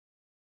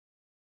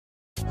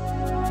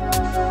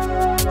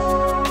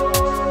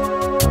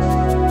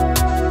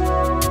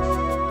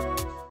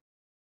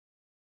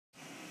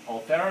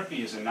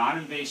Ultherapy is a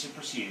non-invasive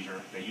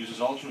procedure that uses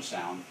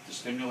ultrasound to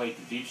stimulate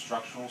the deep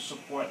structural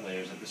support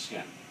layers of the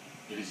skin.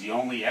 It is the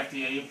only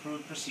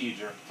FDA-approved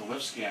procedure to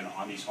lift skin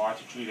on these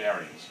hard-to-treat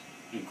areas,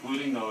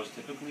 including those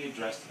typically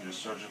addressed in a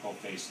surgical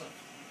facelift.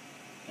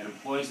 It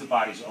employs the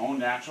body's own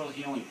natural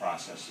healing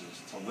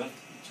processes to lift,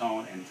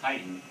 tone, and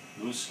tighten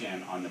loose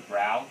skin on the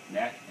brow,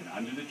 neck, and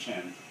under the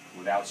chin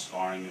without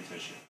scarring the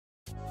tissue.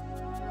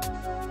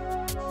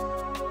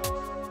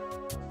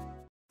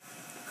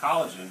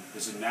 Collagen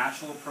is a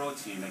natural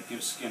protein that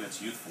gives skin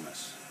its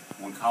youthfulness.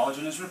 When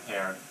collagen is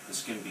repaired, the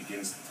skin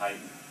begins to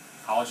tighten.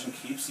 Collagen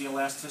keeps the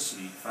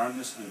elasticity,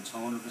 firmness, and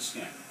tone of the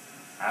skin.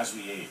 As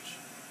we age,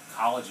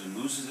 collagen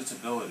loses its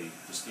ability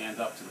to stand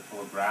up to the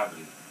pull of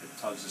gravity that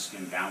tugs the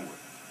skin downward.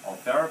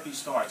 Ultherapy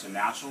starts a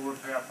natural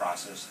repair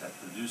process that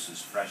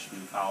produces fresh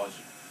new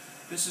collagen.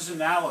 This is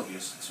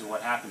analogous to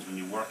what happens when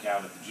you work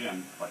out at the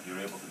gym, but you're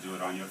able to do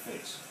it on your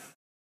face.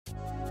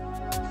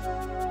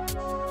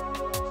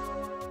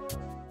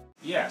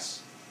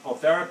 Yes,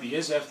 Ultherapy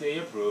is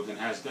FDA approved and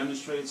has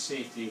demonstrated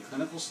safety in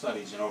clinical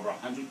studies in over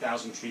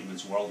 100,000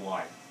 treatments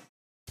worldwide.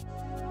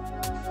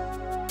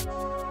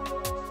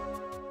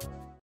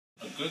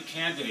 A good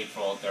candidate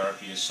for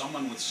Ultherapy is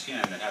someone with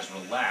skin that has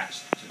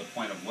relaxed to the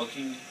point of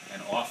looking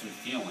and often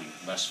feeling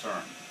less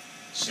firm.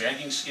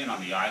 Sagging skin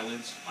on the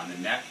eyelids, on the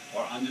neck,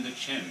 or under the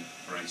chin,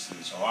 for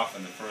instance, are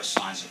often the first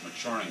signs of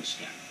maturing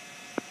skin.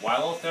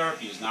 While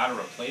Ultherapy is not a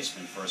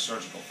replacement for a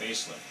surgical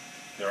facelift,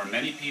 there are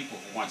many people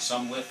who want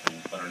some lifting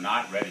but are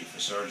not ready for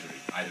surgery,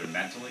 either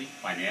mentally,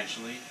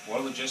 financially, or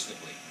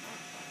logistically.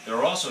 There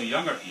are also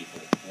younger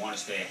people who want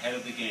to stay ahead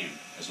of the game,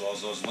 as well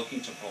as those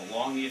looking to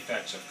prolong the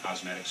effects of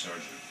cosmetic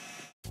surgery.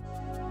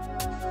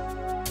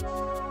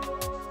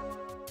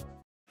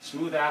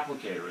 Smooth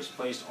applicator is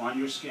placed on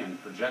your skin,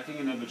 projecting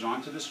an image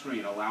onto the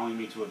screen, allowing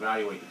me to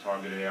evaluate the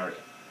targeted area.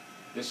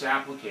 This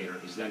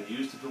applicator is then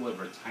used to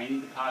deliver tiny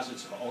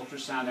deposits of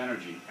ultrasound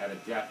energy at a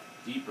depth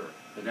deeper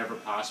than ever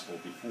possible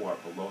before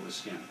below the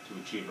skin to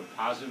achieve a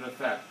positive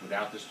effect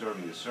without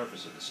disturbing the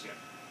surface of the skin.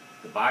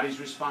 The body's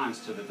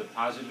response to the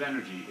deposited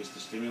energy is to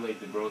stimulate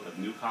the growth of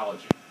new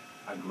collagen.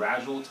 A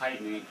gradual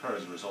tightening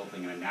occurs,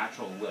 resulting in a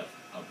natural lift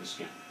of the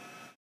skin.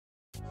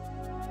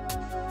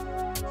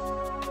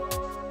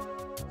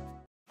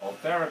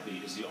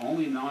 Ultherapy is the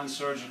only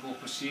non-surgical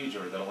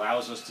procedure that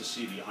allows us to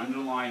see the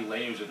underlying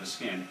layers of the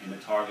skin in the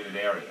targeted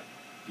area.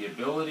 The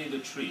ability to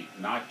treat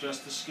not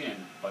just the skin,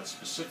 but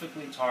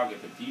specifically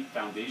target the deep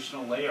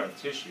foundational layer of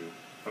tissue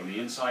from the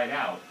inside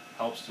out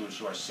helps to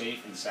ensure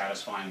safe and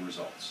satisfying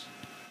results.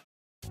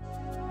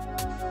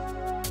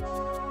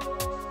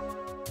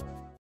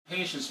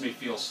 Patients may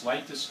feel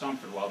slight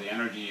discomfort while the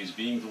energy is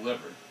being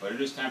delivered, but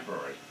it is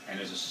temporary and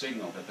is a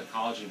signal that the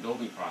collagen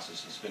building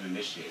process has been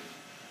initiated.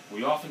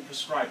 We often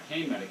prescribe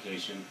pain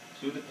medication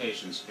to the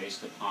patients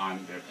based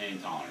upon their pain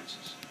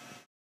tolerances.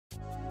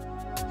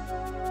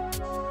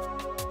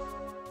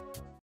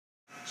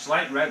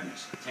 Slight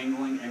redness,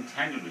 tingling, and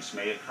tenderness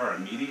may occur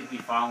immediately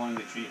following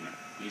the treatment.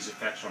 These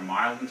effects are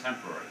mild and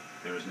temporary.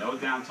 There is no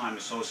downtime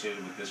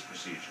associated with this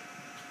procedure.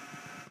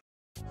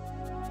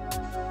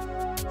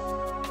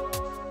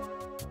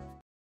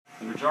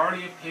 The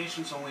majority of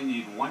patients only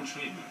need one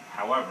treatment.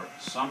 However,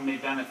 some may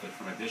benefit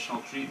from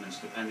additional treatments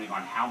depending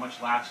on how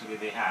much laxity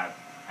they have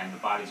and the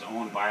body's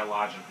own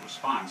biological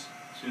response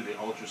to the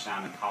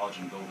ultrasound and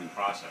collagen building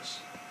process.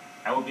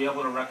 I will be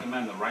able to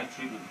recommend the right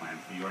treatment plan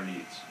for your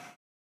needs.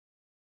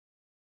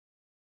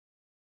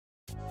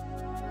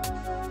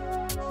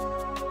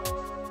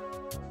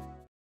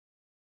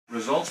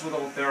 Results with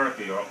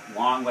Ultherapy are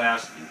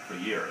long-lasting for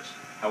years.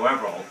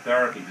 However,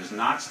 Ultherapy does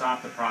not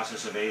stop the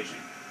process of aging.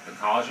 The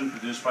collagen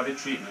produced by the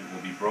treatment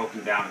will be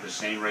broken down at the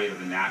same rate of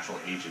the natural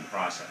aging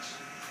process.